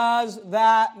fruit does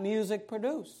that music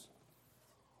produce?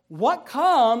 What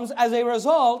comes as a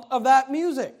result of that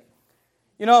music?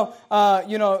 And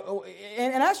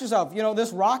ask yourself,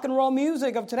 this rock and roll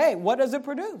music of today, what does it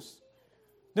produce?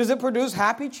 Does it produce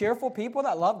happy, cheerful people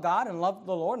that love God and love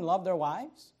the Lord and love their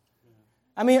wives?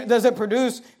 I mean, does it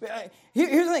produce...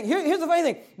 Here's the thing. Here's the funny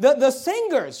thing. The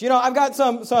singers, I've got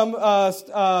some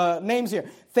names here.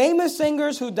 Famous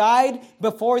singers who died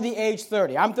before the age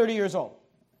 30. I'm 30 years old.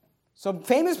 So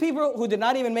famous people who did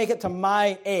not even make it to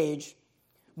my age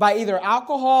by either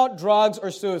alcohol, drugs,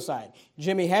 or suicide.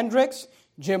 Jimi Hendrix,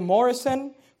 Jim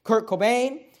Morrison, Kurt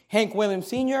Cobain, Hank Williams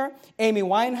Sr., Amy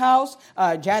Winehouse,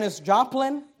 Janis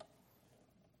Joplin.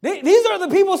 These are the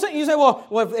people saying, you say, well,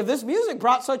 if this music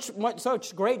brought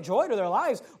such great joy to their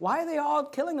lives, why are they all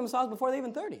killing themselves before they're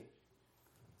even 30?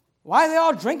 Why are they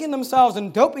all drinking themselves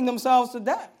and doping themselves to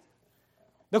death?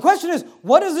 The question is,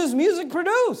 what does this music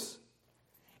produce?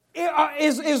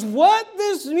 Is what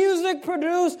this music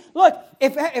produce? Look,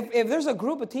 if there's a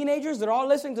group of teenagers that are all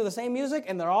listening to the same music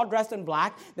and they're all dressed in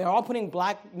black, they're all putting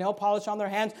black nail polish on their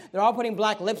hands, they're all putting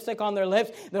black lipstick on their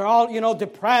lips, they're all,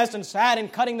 depressed and sad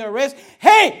and cutting their wrists,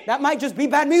 hey, that might just be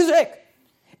bad music.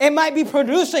 It might be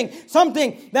producing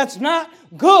something that's not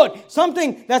good,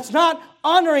 something that's not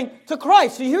honoring to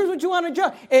Christ. So here's what you want to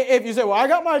judge. If you say, well, I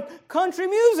got my country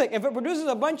music. If it produces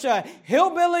a bunch of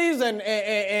hillbillies and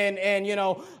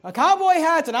cowboy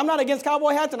hats, and I'm not against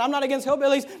cowboy hats and I'm not against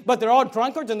hillbillies, but they're all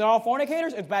drunkards and they're all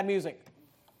fornicators, it's bad music.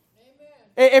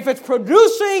 Amen. If it's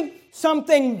producing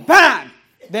something bad,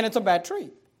 then it's a bad tree.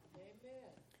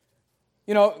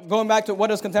 Amen. Going back to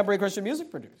what does contemporary Christian music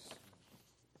produce?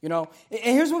 And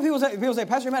here's what people say. People say,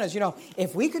 Pastor Jimenez,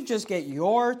 if we could just get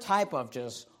your type of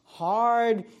just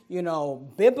hard,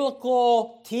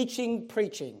 biblical teaching,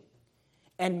 preaching,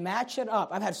 and match it up.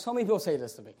 I've had so many people say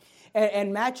this to me.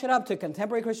 And match it up to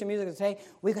contemporary Christian music and say,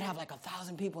 we could have like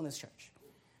 1,000 people in this church.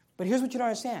 But here's what you don't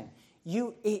understand.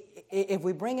 If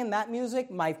we bring in that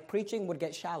music, my preaching would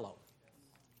get shallow.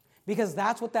 Because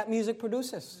that's what that music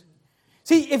produces.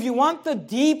 See, if you want the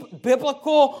deep,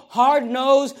 biblical,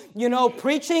 hard-nosed,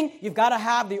 preaching, you've got to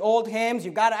have the old hymns.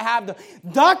 You've got to have the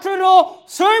doctrinal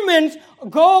sermons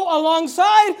go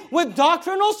alongside with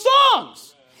doctrinal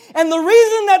songs. And the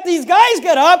reason that these guys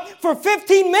get up for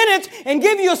 15 minutes and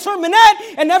give you a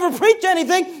sermonette and never preach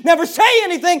anything, never say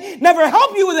anything, never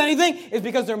help you with anything, is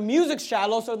because their music's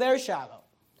shallow, so they're shallow.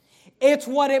 It's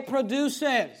what it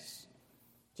produces.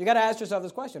 So you got to ask yourself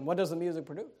this question. What does the music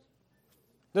produce?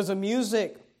 Does the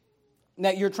music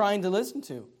that you're trying to listen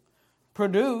to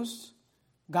produce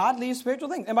godly, spiritual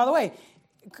things. And by the way,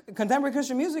 contemporary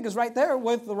Christian music is right there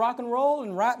with the rock and roll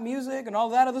and rap music and all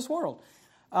that of this world.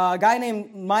 A guy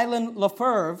named Mylon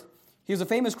LaFerve, he was a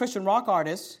famous Christian rock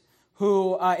artist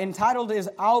who entitled his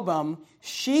album,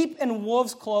 Sheep in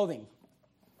Wolf's Clothing.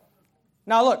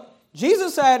 Now look,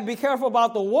 Jesus said, be careful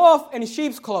about the wolf in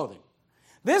sheep's clothing.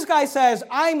 This guy says,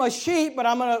 I'm a sheep, but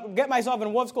I'm going to get myself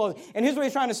in wolf's clothing. And here's what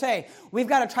he's trying to say. We've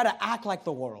got to try to act like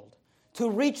the world, to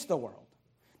reach the world.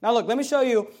 Now look, let me show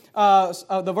you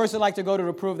the verse I'd like to go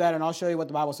to prove that, and I'll show you what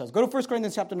the Bible says. Go to 1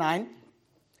 Corinthians chapter 9.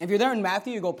 If you're there in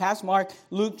Matthew, you go past Mark,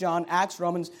 Luke, John, Acts,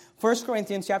 Romans, 1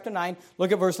 Corinthians chapter 9.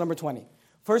 Look at verse number 20.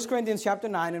 1 Corinthians chapter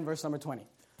 9 and verse number 20.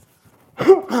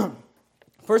 1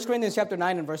 Corinthians chapter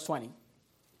 9 and verse 20.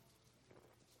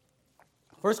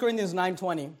 1 Corinthians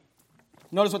 9:20.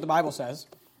 Notice what the Bible says.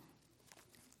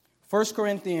 1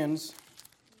 Corinthians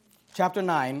chapter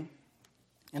 9,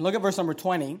 and look at verse number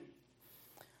 20.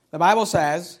 The Bible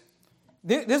says,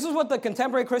 this is what the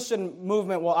contemporary Christian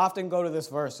movement will often go to this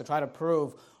verse to try to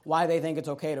prove why they think it's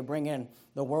okay to bring in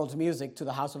the world's music to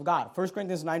the house of God. 1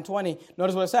 Corinthians 9:20,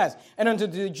 notice what it says. And unto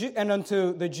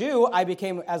the Jew I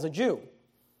became as a Jew,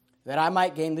 that I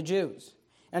might gain the Jews.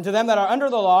 And to them that are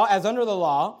under the law, as under the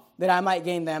law, that I might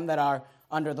gain them that are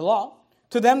under the law.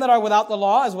 To them that are without the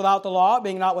law, as without the law,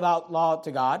 being not without law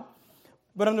to God,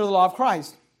 but under the law of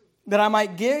Christ, that I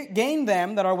might gain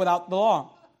them that are without the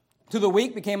law. To the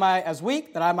weak became I as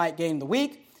weak, that I might gain the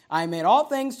weak. I made all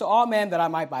things to all men, that I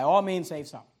might by all means save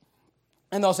some.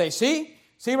 And they'll say, see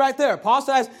right there. Paul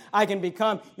says, I can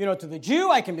become, to the Jew,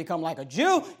 I can become like a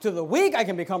Jew. To the weak, I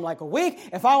can become like a weak.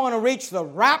 If I want to reach the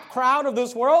rap crowd of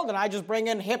this world, and I just bring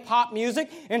in hip-hop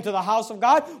music into the house of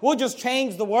God, we'll just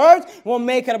change the words. We'll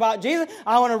make it about Jesus.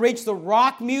 I want to reach the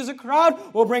rock music crowd.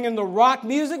 We'll bring in the rock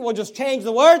music. We'll just change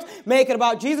the words, make it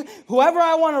about Jesus. Whoever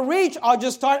I want to reach, I'll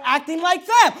just start acting like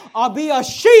them. I'll be a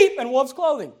sheep in wolf's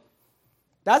clothing.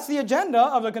 That's the agenda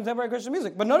of the contemporary Christian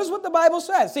music. But notice what the Bible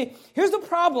says. See, here's the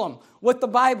problem with the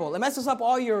Bible. It messes up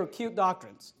all your cute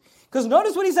doctrines. Because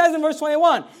notice what he says in verse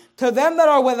 21. To them that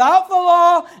are without the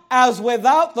law, as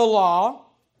without the law.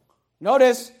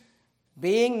 Notice,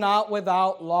 being not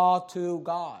without law to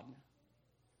God.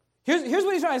 Here's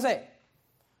what he's trying to say.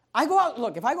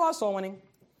 If I go out soul winning,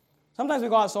 sometimes we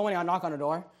go out soul winning, I knock on the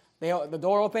door. The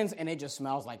door opens and it just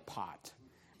smells like pot.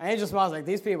 And it just smells like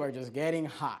these people are just getting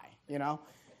high.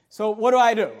 So what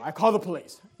do? I call the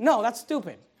police. No, that's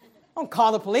stupid. I don't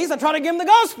call the police. I try to give them the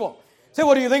gospel. Say,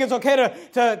 well, do you think it's okay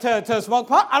to smoke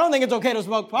pot? I don't think it's okay to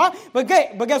smoke pot. But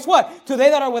guess what? To they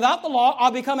that are without the law,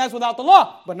 I'll become as without the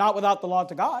law, but not without the law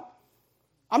to God.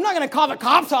 I'm not going to call the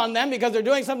cops on them because they're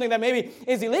doing something that maybe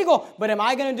is illegal. But am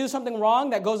I going to do something wrong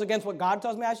that goes against what God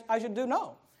tells me I should do?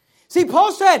 No. See,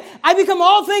 Paul said, I become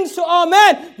all things to all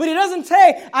men. But he doesn't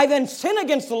say, I then sin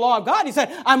against the law of God. He said,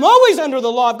 I'm always under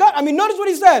the law of God. Notice what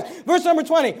he says. Verse number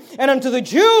 20. And unto the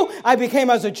Jew I became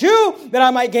as a Jew, that I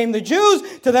might gain the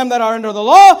Jews. To them that are under the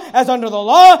law, as under the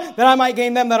law, that I might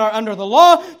gain them that are under the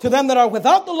law. To them that are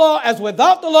without the law, as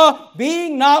without the law,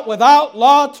 being not without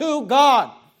law to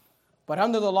God, but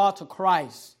under the law to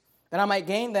Christ, that I might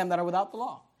gain them that are without the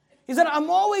law. He said, I'm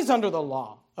always under the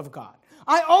law of God.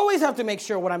 I always have to make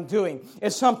sure what I'm doing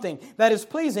is something that is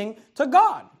pleasing to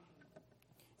God.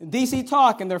 DC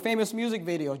Talk, in their famous music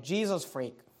video, Jesus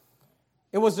Freak,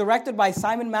 it was directed by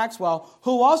Simon Maxwell,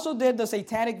 who also did the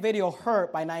satanic video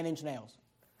Hurt by 9 Inch Nails.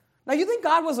 Now, you think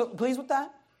God was pleased with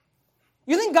that?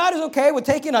 You think God is okay with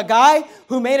taking a guy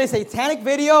who made a satanic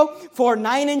video for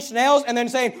 9 Inch Nails and then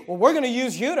saying, well, we're going to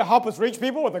use you to help us reach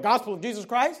people with the gospel of Jesus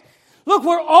Christ? Look,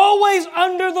 we're always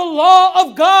under the law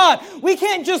of God. We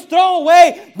can't just throw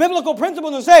away biblical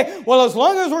principles and say, well, as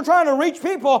long as we're trying to reach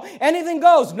people, anything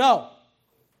goes. No.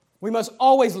 We must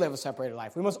always live a separated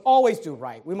life. We must always do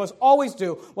right. We must always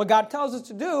do what God tells us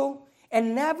to do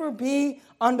and never be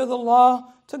under the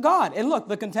law to God. And look,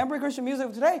 the contemporary Christian music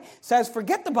of today says,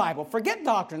 forget the Bible, forget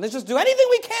doctrine. Let's just do anything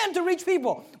we can to reach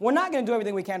people. We're not going to do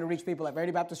everything we can to reach people at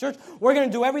Verity Baptist Church. We're going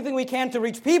to do everything we can to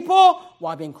reach people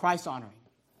while being Christ-honoring.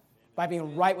 By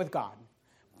being right with God,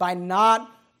 by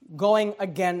not going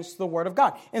against the Word of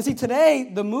God. And see, today,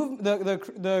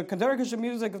 the contemporary Christian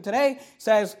music of today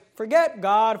says, forget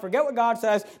God, forget what God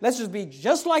says, let's just be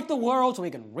just like the world so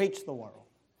we can reach the world.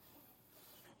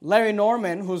 Larry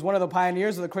Norman, who's one of the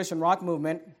pioneers of the Christian rock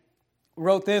movement,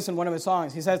 wrote this in one of his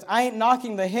songs. He says, I ain't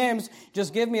knocking the hymns,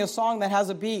 just give me a song that has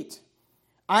a beat.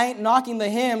 I ain't knocking the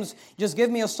hymns, just give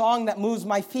me a song that moves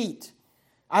my feet.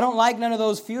 I don't like none of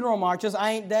those funeral marches.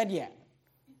 I ain't dead yet.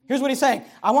 Here's what he's saying.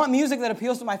 I want music that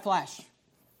appeals to my flesh.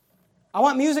 I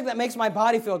want music that makes my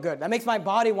body feel good, that makes my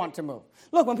body want to move.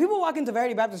 Look, when people walk into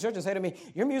Verity Baptist Church and say to me,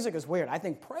 your music is weird, I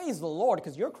think, praise the Lord,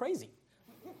 because you're crazy.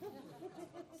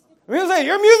 People say,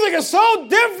 your music is so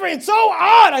different, so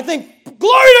odd. I think,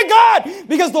 glory to God,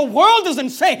 because the world is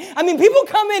insane. I mean, people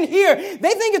come in here,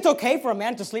 they think it's okay for a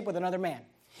man to sleep with another man.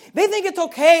 They think it's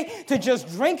okay to just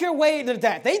drink your way to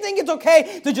death. They think it's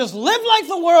okay to just live like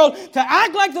the world, to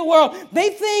act like the world. They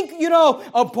think,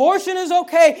 abortion is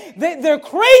okay. They're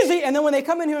crazy. And then when they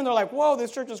come in here and they're like, whoa,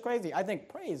 this church is crazy. I think,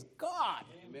 praise God.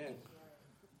 Amen.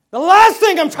 The last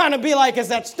thing I'm trying to be like is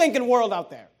that stinking world out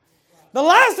there. The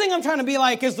last thing I'm trying to be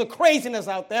like is the craziness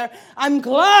out there. I'm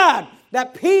glad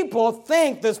that people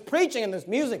think this preaching and this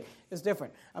music is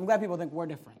different. I'm glad people think we're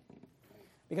different.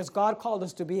 Because God called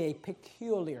us to be a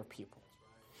peculiar people.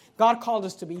 God called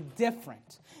us to be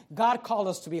different. God called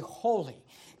us to be holy.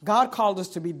 God called us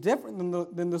to be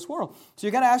different than this world. So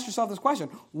you got to ask yourself this question.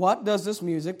 What does this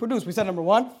music produce? We said, number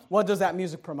one, what does that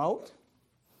music promote?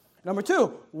 Number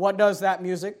two, what does that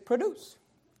music produce?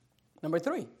 Number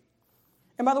three.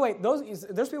 And by the way,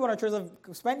 there's people in our church that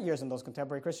have spent years in those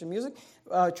contemporary Christian music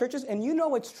churches, and you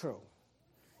know it's true.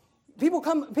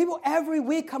 People every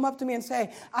week come up to me and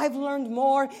say, I've learned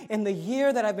more in the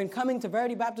year that I've been coming to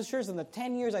Verity Baptist Church than the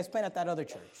 10 years I spent at that other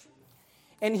church.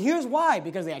 And here's why.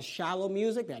 Because they had shallow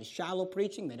music, they had shallow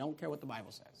preaching, they don't care what the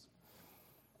Bible says.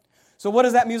 So what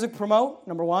does that music promote?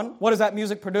 Number one. What does that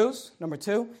music produce? Number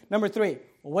two. Number three.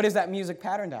 Well, what is that music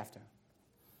patterned after?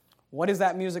 What is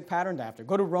that music patterned after?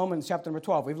 Go to Romans chapter number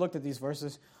 12. We've looked at these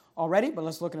verses already, but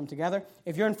let's look at them together.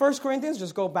 If you're in 1 Corinthians,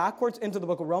 just go backwards into the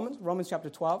book of Romans, Romans chapter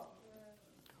 12.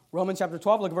 Romans chapter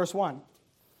 12, look at verse 1.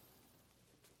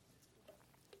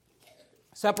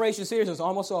 Separation series is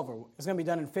almost over. It's going to be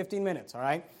done in 15 minutes, all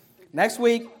right? Next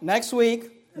week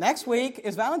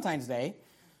is Valentine's Day,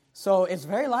 so it's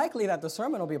very likely that the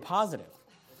sermon will be positive.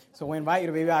 So we invite you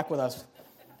to be back with us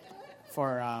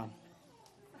for...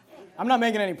 I'm not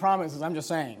making any promises, I'm just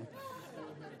saying.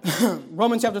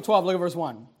 Romans chapter 12, look at verse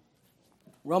 1.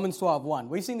 Romans 12, 1.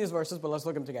 We've seen these verses, but let's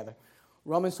look at them together.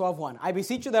 Romans 12, 1. I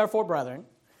beseech you therefore, brethren,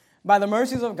 by the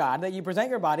mercies of God, that you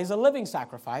present your bodies a living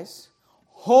sacrifice,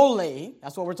 holy,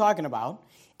 that's what we're talking about,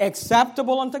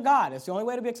 acceptable unto God. It's the only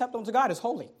way to be acceptable unto God is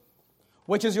holy,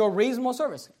 which is your reasonable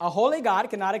service. A holy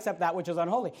God cannot accept that which is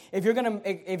unholy. If you're going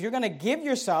to give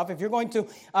yourself, if you're going to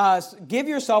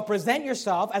present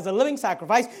yourself as a living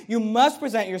sacrifice, you must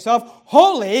present yourself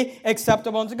holy,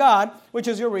 acceptable unto God, which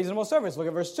is your reasonable service. Look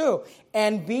at verse 2.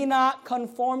 And be not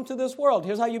conformed to this world.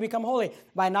 Here's how you become holy.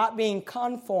 By not being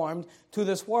conformed to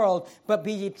this world, but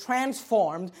be ye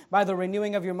transformed by the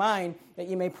renewing of your mind, that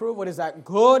ye may prove what is that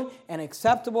good and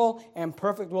acceptable and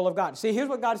perfect will of God. See, here's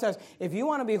what God says. If you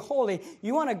want to be holy,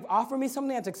 you want to offer me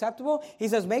something that's acceptable, he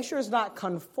says, make sure it's not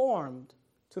conformed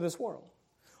to this world.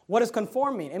 What does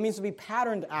conform mean? It means to be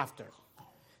patterned after.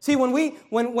 See, when we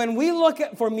look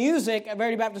for music at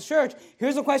Verity Baptist Church,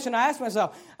 here's the question I ask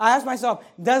myself,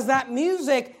 does that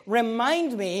music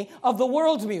remind me of the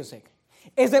world's music?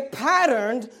 Is it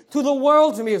patterned to the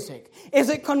world's music? Is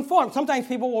it conformed? Sometimes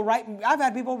people will write, I've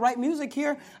had people write music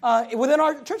here within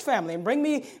our church family and bring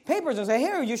me papers and say,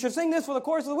 here, you should sing this for the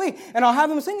chorus of the week. And I'll have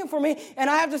them sing it for me. And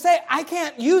I have to say, I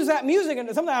can't use that music. And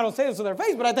sometimes I don't say this to their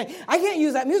face, but I think, I can't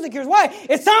use that music. Here's why.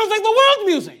 It sounds like the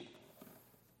world's music.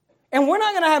 And we're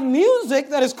not going to have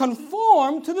music that is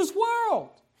conformed to this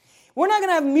world. We're not going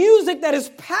to have music that is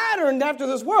patterned after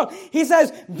this world. He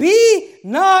says, be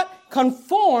not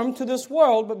conformed to this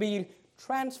world, but be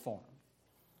transformed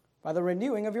by the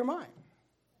renewing of your mind.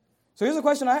 So here's the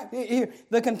question I have.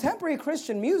 The contemporary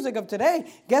Christian music of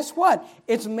today, guess what?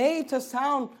 It's made to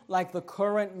sound like the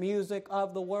current music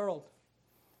of the world.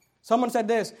 Someone said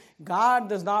this, God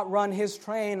does not run his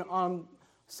train on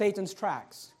Satan's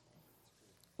tracks.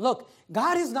 Look,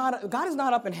 God is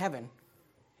not up in heaven.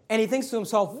 And he thinks to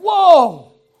himself,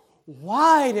 whoa,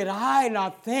 why did I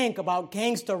not think about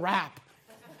gangster rap?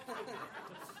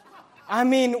 I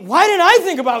mean, why didn't I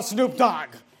think about Snoop Dogg?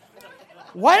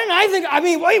 Why didn't I think,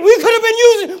 we could have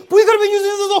been using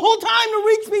this the whole time to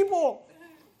reach people.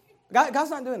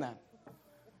 God's not doing that.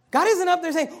 God isn't up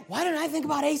there saying, why didn't I think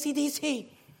about AC/DC?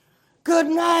 Good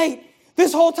night.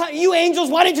 This whole time, you angels,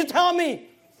 why didn't you tell me?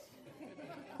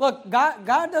 Look, God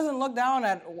doesn't look down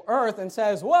at earth and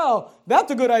says, well, that's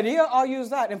a good idea, I'll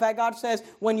use that. In fact, God says,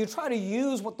 when you try to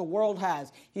use what the world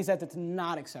has, he says it's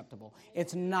not acceptable,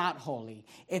 it's not holy,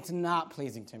 it's not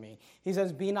pleasing to me. He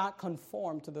says, be not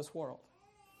conformed to this world,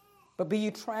 but be ye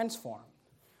transformed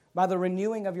by the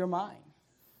renewing of your mind,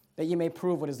 that ye may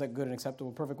prove what is that good and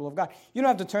acceptable, perfect will of God. You don't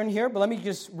have to turn here, but let me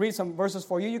just read some verses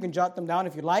for you. You can jot them down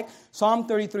if you like. Psalm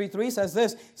 33:3 says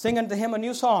this, sing unto him a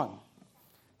new song.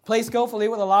 Play skillfully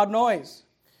with a loud noise.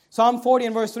 Psalm 40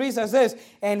 and verse 3 says this,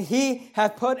 and he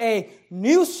hath put a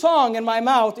new song in my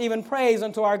mouth, even praise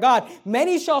unto our God.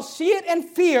 Many shall see it and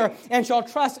fear and shall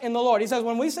trust in the Lord. He says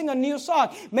when we sing a new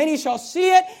song, many shall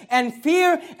see it and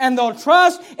fear and they'll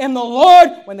trust in the Lord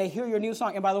when they hear your new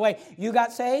song. And by the way, you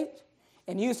got saved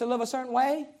and you used to live a certain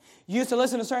way. You used to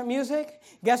listen to certain music.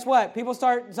 Guess what? People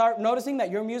start noticing that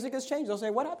your music has changed. They'll say,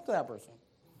 what happened to that person?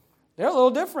 They're a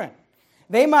little different.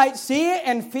 They might see it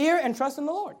and fear and trust in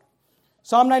the Lord.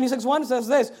 Psalm 96:1 says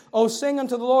this, O sing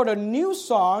unto the Lord a new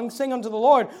song, sing unto the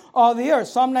Lord all the earth.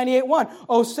 Psalm 98:1,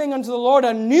 O sing unto the Lord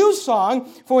a new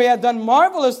song, for he hath done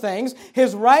marvelous things.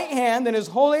 His right hand and his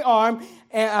holy arm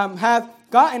hath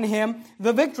gotten him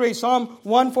the victory. Psalm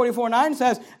 144:9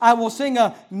 says, I will sing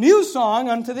a new song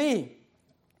unto thee.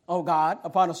 O God,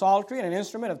 upon a psaltery and an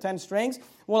instrument of 10 strings,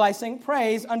 will I sing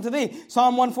praise unto thee.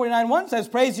 Psalm 149:1 says,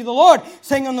 praise ye the Lord.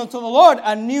 Sing unto the Lord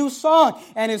a new song,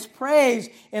 and his praise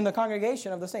in the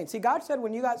congregation of the saints. See, God said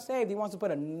when you got saved, he wants to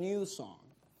put a new song.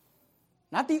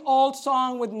 Not the old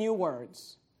song with new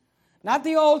words. Not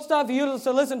the old stuff you used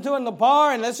to listen to in the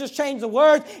bar, and let's just change the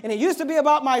words. And it used to be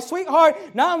about my sweetheart.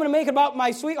 Now I'm going to make it about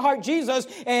my sweetheart Jesus,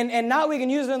 and now we can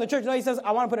use it in the church. No, he says,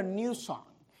 I want to put a new song.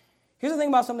 Here's the thing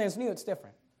about something that's new, it's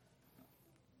different.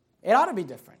 It ought to be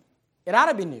different. It ought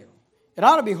to be new. It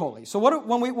ought to be holy. So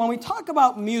when we talk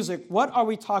about music, what are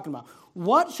we talking about?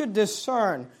 What should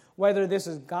discern whether this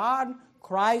is God,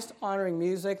 Christ honoring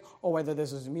music, or whether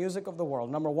this is music of the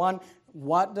world? Number one,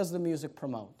 what does the music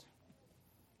promote?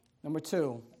 Number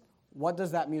two, what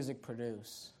does that music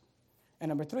produce? And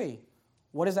number three,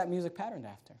 what is that music patterned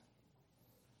after?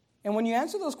 And when you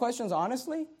answer those questions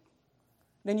honestly,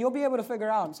 then you'll be able to figure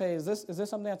out and say, is this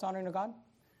something that's honoring to God?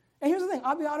 And here's the thing,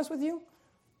 I'll be honest with you.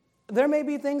 There may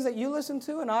be things that you listen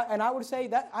to, and I would say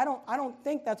that I don't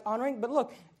think that's honoring. But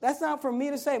look, that's not for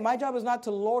me to say. My job is not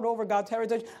to lord over God's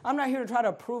heritage. I'm not here to try to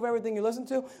approve everything you listen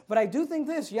to. But I do think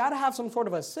this, you ought to have some sort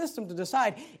of a system to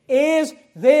decide, is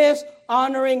this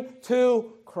honoring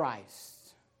to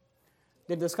Christ?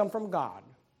 Did this come from God?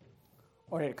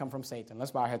 Or did it come from Satan?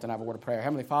 Let's bow our heads and have a word of prayer. Heavenly Father,